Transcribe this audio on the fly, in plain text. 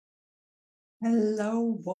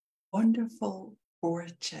Hello, wonderful,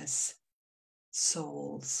 gorgeous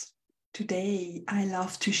souls. Today, I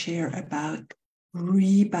love to share about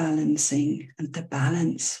rebalancing and the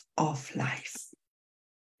balance of life.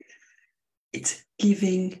 It's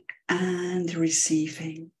giving and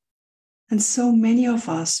receiving. And so many of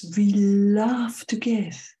us, we love to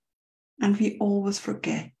give and we always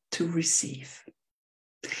forget to receive.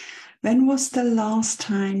 When was the last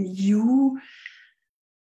time you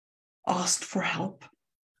asked for help?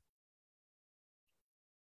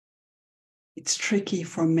 It's tricky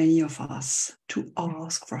for many of us to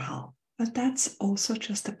ask for help, but that's also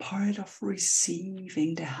just a part of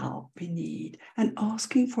receiving the help we need and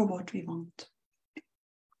asking for what we want.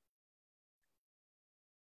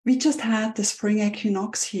 We just had the spring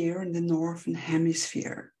equinox here in the northern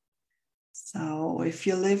hemisphere. So if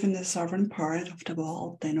you live in the southern part of the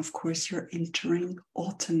world, then of course you're entering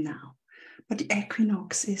autumn now. But the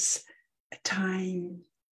equinox is a time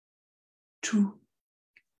to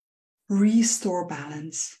restore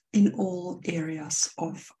balance in all areas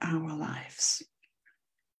of our lives.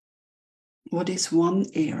 What is one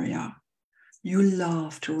area you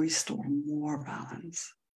love to restore more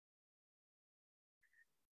balance?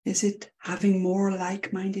 Is it having more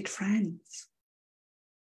like-minded friends?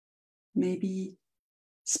 Maybe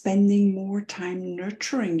spending more time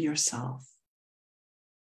nurturing yourself?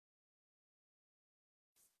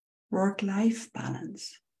 Work-life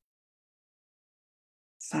balance?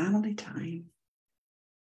 Family time?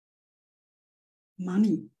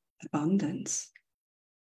 Money, abundance?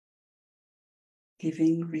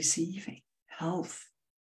 Giving, receiving, health?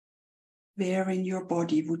 Where in your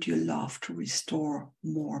body would you love to restore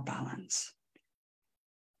more balance?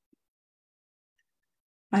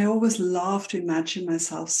 I always love to imagine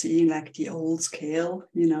myself seeing like the old scale,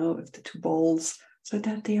 with the two balls, so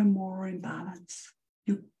that they are more in balance.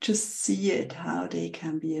 You just see it, how they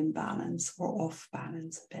can be in balance or off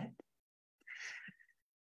balance a bit.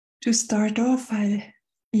 To start off, I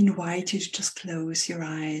invite you to just close your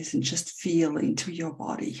eyes and just feel into your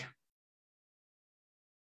body.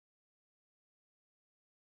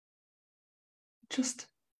 Just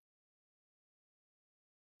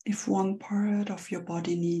if one part of your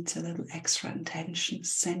body needs a little extra attention,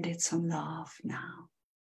 send it some love now.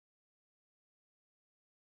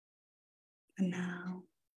 And now,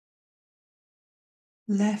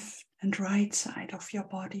 left and right side of your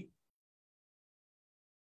body.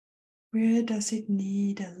 Where does it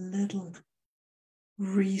need a little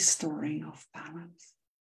restoring of balance?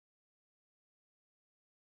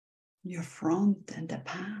 Your front and the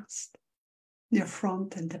past, your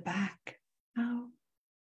front and the back. Now,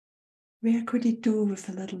 where could it do with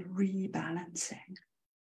a little rebalancing?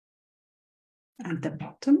 And the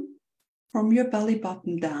bottom, from your belly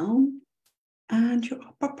button down, and your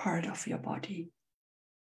upper part of your body.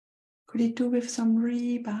 Could it do with some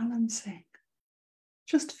rebalancing?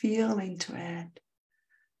 Just feel into it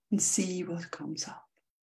and see what comes up.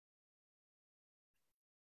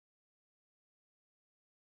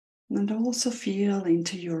 And also feel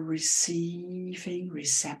into your receiving,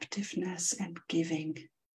 receptiveness, and giving.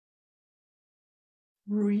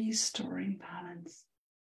 Restoring balance.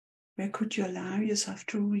 Where could you allow yourself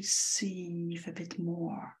to receive a bit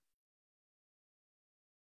more?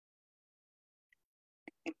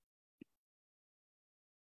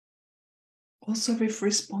 Also with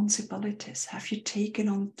responsibilities. Have you taken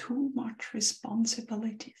on too much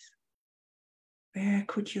responsibilities? Where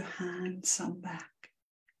could you hand some back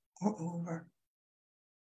or over?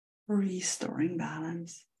 Restoring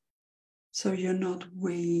balance. So you're not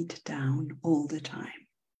weighed down all the time,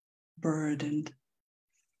 burdened.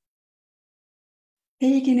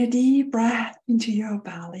 Taking a deep breath into your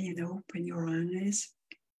belly and open your eyes.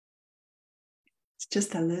 It's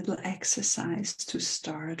just a little exercise to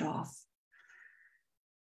start off.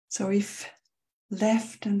 So if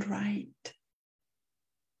left and right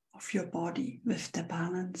of your body with the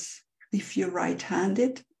balance, if you're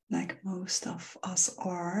right-handed, like most of us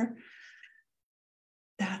are,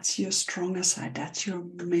 that's your stronger side, that's your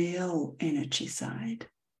male energy side.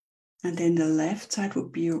 And then the left side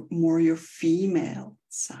would be more your female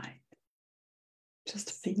side. Just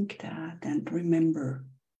think that and remember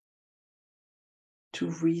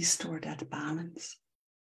to restore that balance.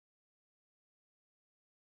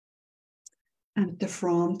 And the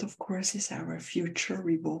front, of course, is our future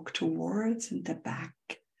we walk towards, and the back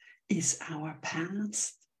is our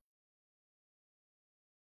past.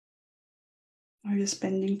 Are you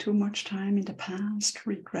spending too much time in the past,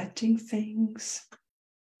 regretting things,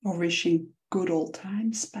 or wishing good old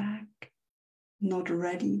times back, not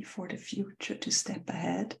ready for the future to step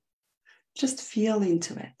ahead? Just feel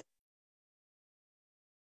into it.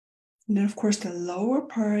 And then, of course, the lower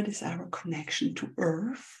part is our connection to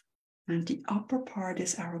Earth, and the upper part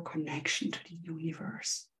is our connection to the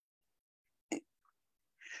universe.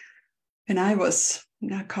 And I was,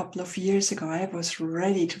 a couple of years ago, I was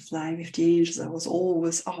ready to fly with the angels. I was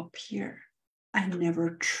always up here. I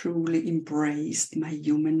never truly embraced my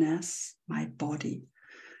humanness, my body.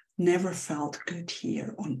 Never felt good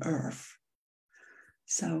here on Earth.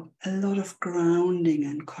 So a lot of grounding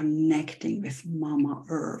and connecting with Mama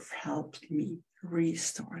Earth helped me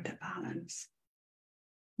restore the balance.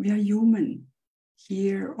 We are human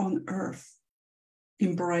here on Earth,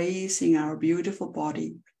 embracing our beautiful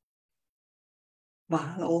body,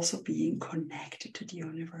 while also being connected to the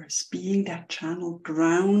universe, being that channel,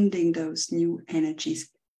 grounding those new energies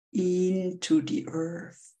into the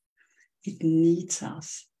Earth. It needs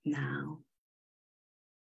us now.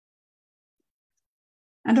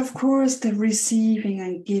 And of course, the receiving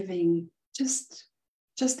and giving, just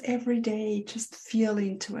every day, just feel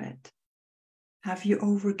into it. Have you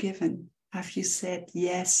overgiven? Have you said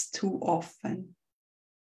yes too often?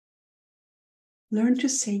 Learn to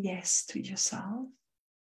say yes to yourself.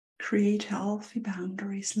 Create healthy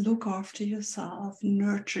boundaries. Look after yourself.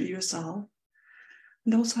 Nurture yourself.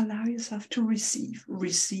 And also allow yourself to receive.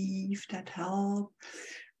 Receive that help.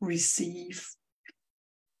 Receive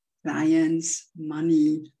clients,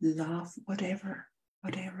 money, love, whatever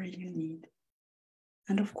you need.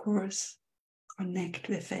 And of course, connect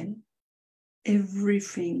within.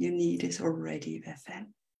 Everything you need is already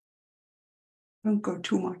within. Don't go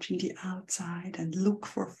too much in the outside and look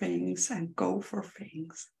for things and go for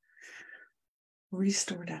things.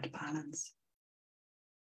 Restore that balance.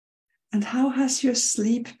 And how has your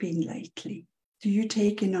sleep been lately? Do you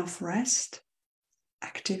take enough rest,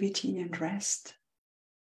 activity and rest?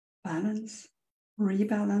 Balance,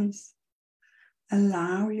 rebalance.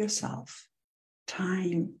 Allow yourself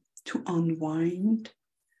time to unwind,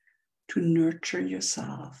 to nurture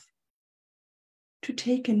yourself, to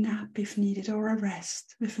take a nap if needed or a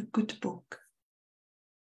rest with a good book.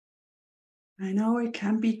 I know it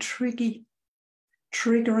can be triggering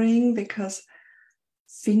because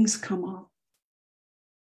things come up.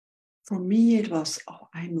 For me, it was,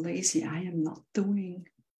 I'm lazy. I'm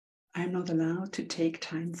not allowed to take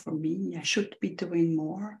time for me. I should be doing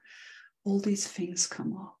more. All these things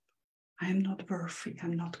come up. I'm not worthy.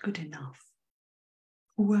 I'm not good enough.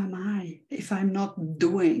 Who am I if I'm not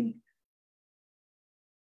doing?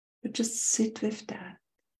 But just sit with that.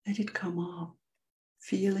 Let it come up.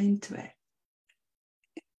 Feel into it.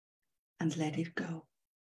 And let it go.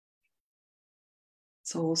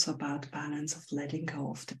 It's also about balance of letting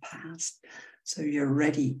go of the past. So you're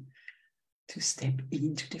ready to step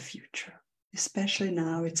into the future. Especially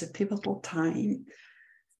now, it's a pivotal time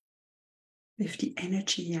with the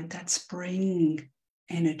energy and that spring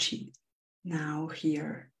energy now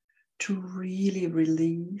here to really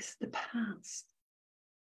release the past.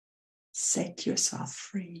 Set yourself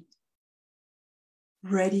free.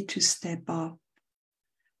 Ready to step up.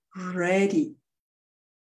 Ready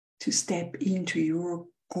to step into your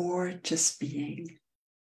gorgeous being.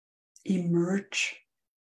 Emerge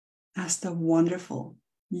as the wonderful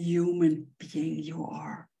human being you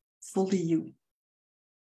are. Fully you.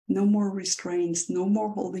 No more restraints, no more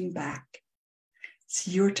holding back. It's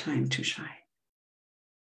your time to shine.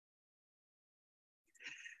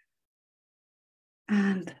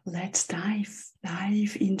 And let's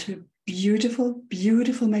dive into beautiful,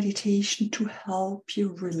 beautiful meditation to help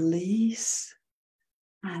you release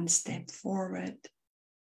and step forward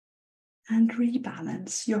and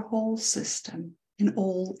rebalance your whole system in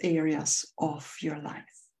all areas of your life.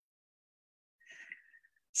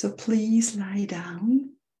 So please lie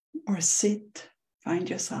down or sit, find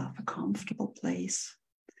yourself a comfortable place,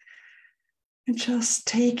 and just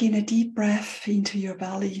take in a deep breath into your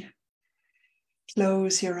belly.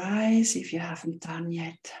 Close your eyes if you haven't done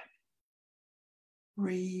yet.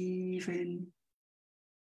 Breathe in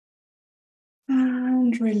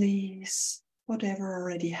and release whatever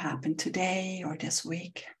already happened today or this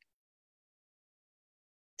week.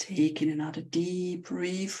 Take in another deep,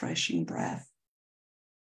 refreshing breath.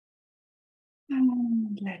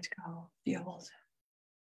 And let go, the old.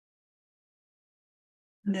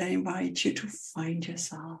 And I invite you to find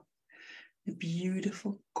yourself a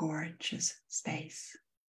beautiful, gorgeous space.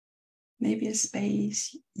 Maybe a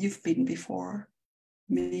space you've been before.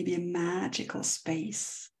 Maybe a magical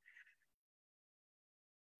space.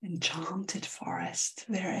 Enchanted forest,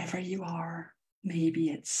 wherever you are. Maybe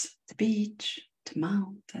it's the beach, the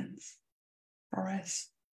mountains, forest,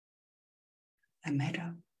 a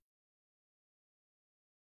meadow.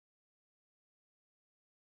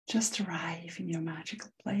 Just arrive in your magical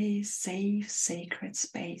place, safe, sacred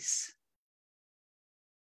space.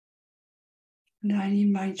 And I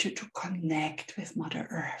invite you to connect with Mother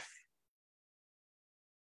Earth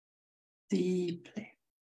deeply.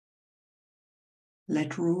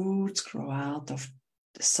 Let roots grow out of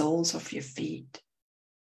the soles of your feet,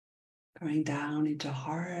 going down into the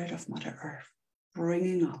heart of Mother Earth,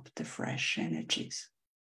 bringing up the fresh energies.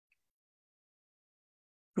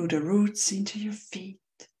 Through the roots into your feet,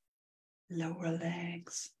 lower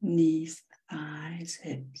legs, knees, thighs,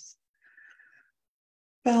 hips,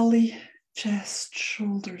 belly, chest,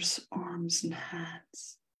 shoulders, arms and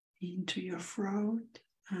hands, into your throat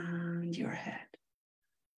and your head.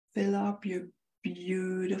 Fill up your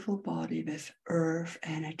beautiful body with earth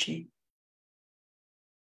energy.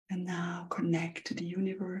 And now connect to the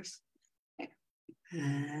universe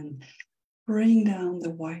and bring down the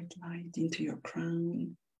white light into your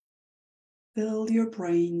crown. Fill your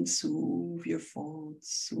brain, soothe your folds,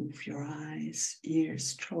 soothe your eyes,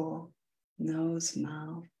 ears, jaw, nose,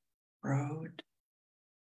 mouth, throat,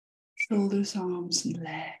 shoulders, arms, and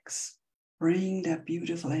legs. Bring that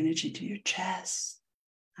beautiful energy to your chest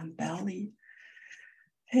and belly,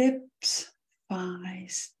 hips,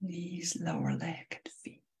 thighs, knees, lower leg, and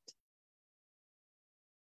feet.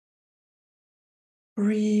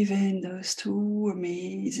 Breathe in those two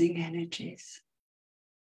amazing energies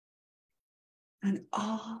and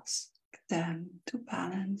ask them to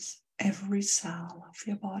balance every cell of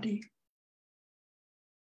your body.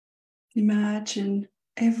 Imagine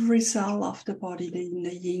every cell of the body in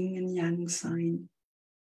the yin and yang sign,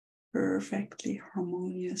 perfectly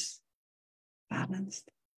harmonious, balanced.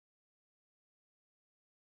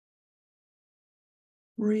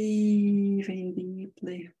 Breathe in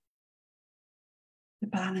deeply the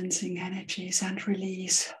balancing energies and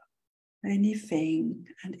release anything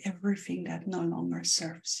and everything that no longer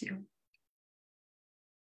serves you.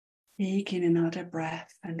 Take in another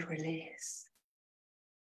breath and release.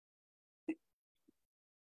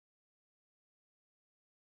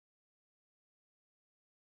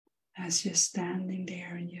 As you're standing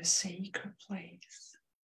there in your sacred place,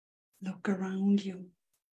 look around you.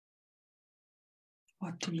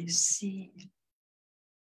 What do you see?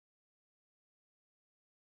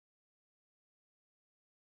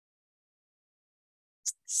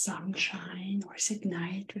 Sunshine, or is it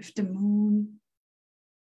night with the moon?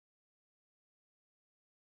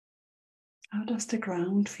 How does the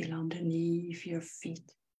ground feel underneath your feet?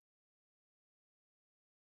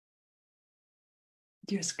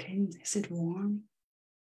 Your skin, is it warm?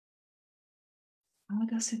 How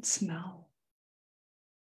does it smell?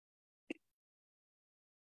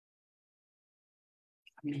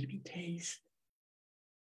 Maybe taste.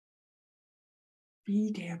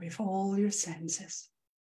 Be there with all your senses.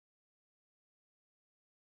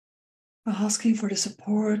 Asking for the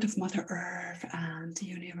support of Mother Earth and the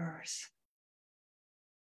universe.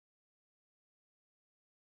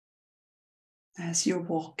 As you're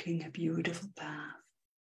walking a beautiful path,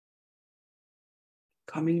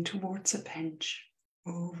 coming towards a bench,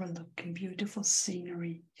 overlooking beautiful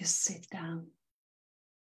scenery, you sit down.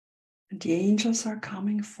 And the angels are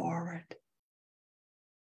coming forward.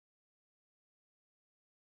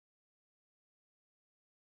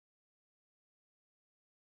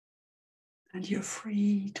 And you're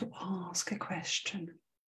free to ask a question.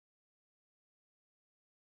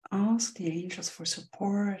 Ask the angels for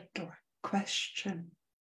support or question.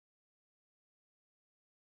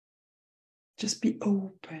 Just be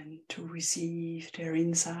open to receive their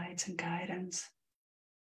insights and guidance.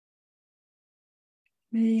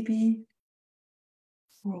 Maybe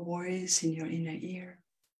through a voice in your inner ear,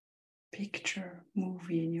 picture,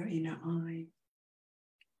 movie in your inner eye,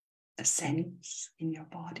 a sense in your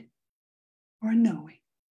body, or knowing.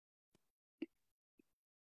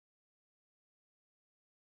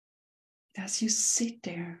 As you sit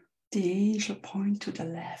there, the angel point to the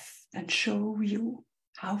left and show you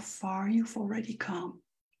how far you've already come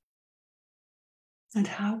and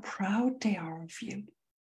how proud they are of you.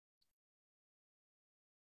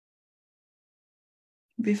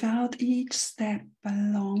 Without each step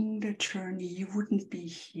along the journey, you wouldn't be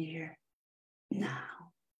here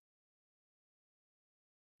now.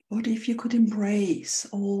 What if you could embrace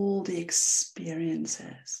all the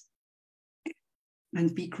experiences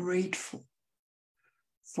and be grateful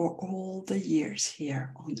for all the years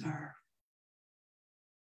here on earth?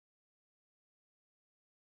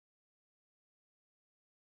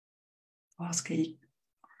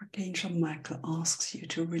 Archangel Michael asks you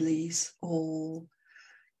to release all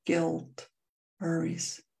guilt,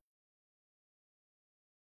 worries.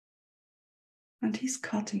 And he's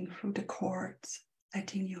cutting through the cords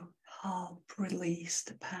letting you help release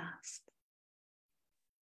the past.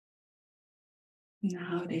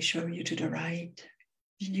 Now they show you to the right.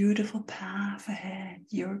 Beautiful path ahead.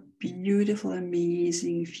 Your beautiful,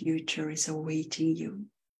 amazing future is awaiting you.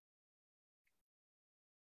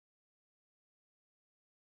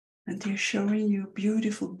 And they're showing you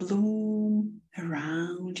beautiful bloom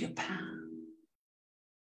around your path.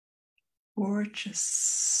 Gorgeous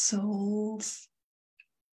souls,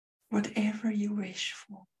 whatever you wish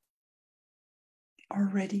for, are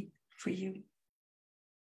ready for you.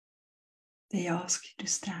 They ask you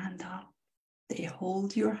to stand up. They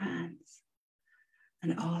hold your hands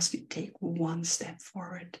and ask you to take one step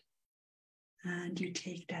forward. And you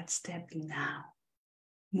take that step now,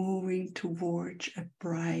 moving towards a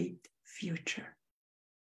bright future.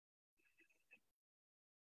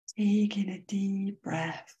 Take in a deep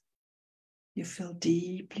breath. You feel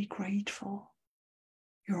deeply grateful.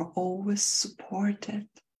 You're always supported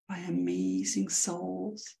by amazing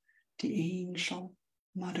souls, the angel,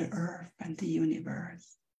 Mother Earth, and the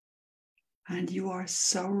universe. And you are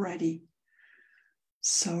so ready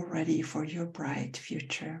for your bright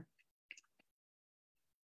future.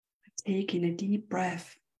 Take in a deep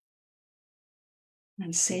breath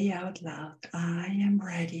and say out loud, I am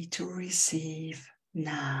ready to receive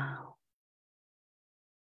now.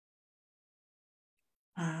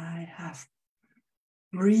 I have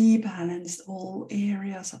rebalanced all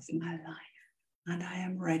areas of my life and I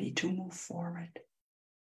am ready to move forward.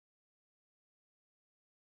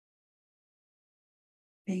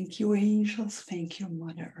 Thank you, angels. Thank you,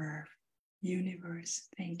 Mother Earth, universe.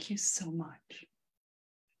 Thank you so much.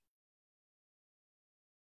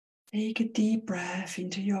 Take a deep breath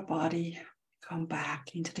into your body. Come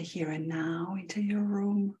back into the here and now, into your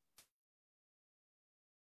room.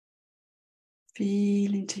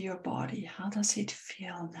 Feel into your body. How does it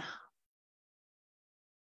feel now?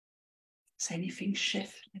 Has anything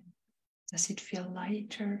shifted? Does it feel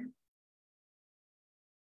lighter?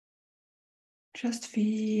 Just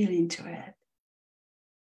feel into it.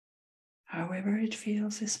 However it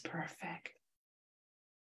feels is perfect.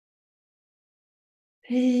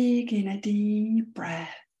 Take in a deep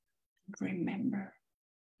breath and remember,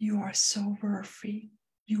 you are so worthy,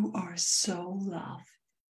 you are so loved,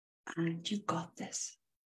 and you got this.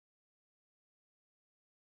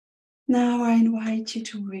 Now I invite you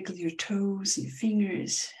to wiggle your toes and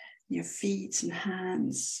fingers, your feet and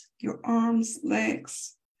hands, your arms,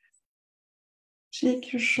 legs.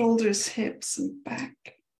 Shake your shoulders, hips, and back.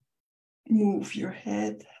 Move your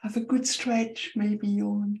head, have a good stretch, maybe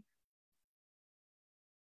yawn.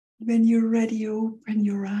 When you're ready, open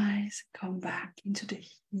your eyes, come back into the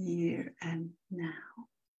here and now.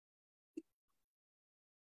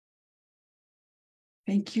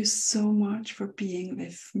 Thank you so much for being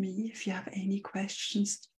with me. If you have any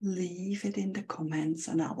questions, leave it in the comments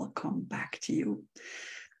and I will come back to you.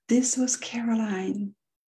 This was Caroline.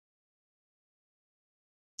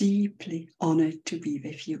 Deeply honored to be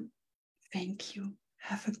with you. Thank you.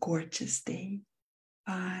 Have a gorgeous day.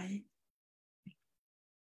 Bye.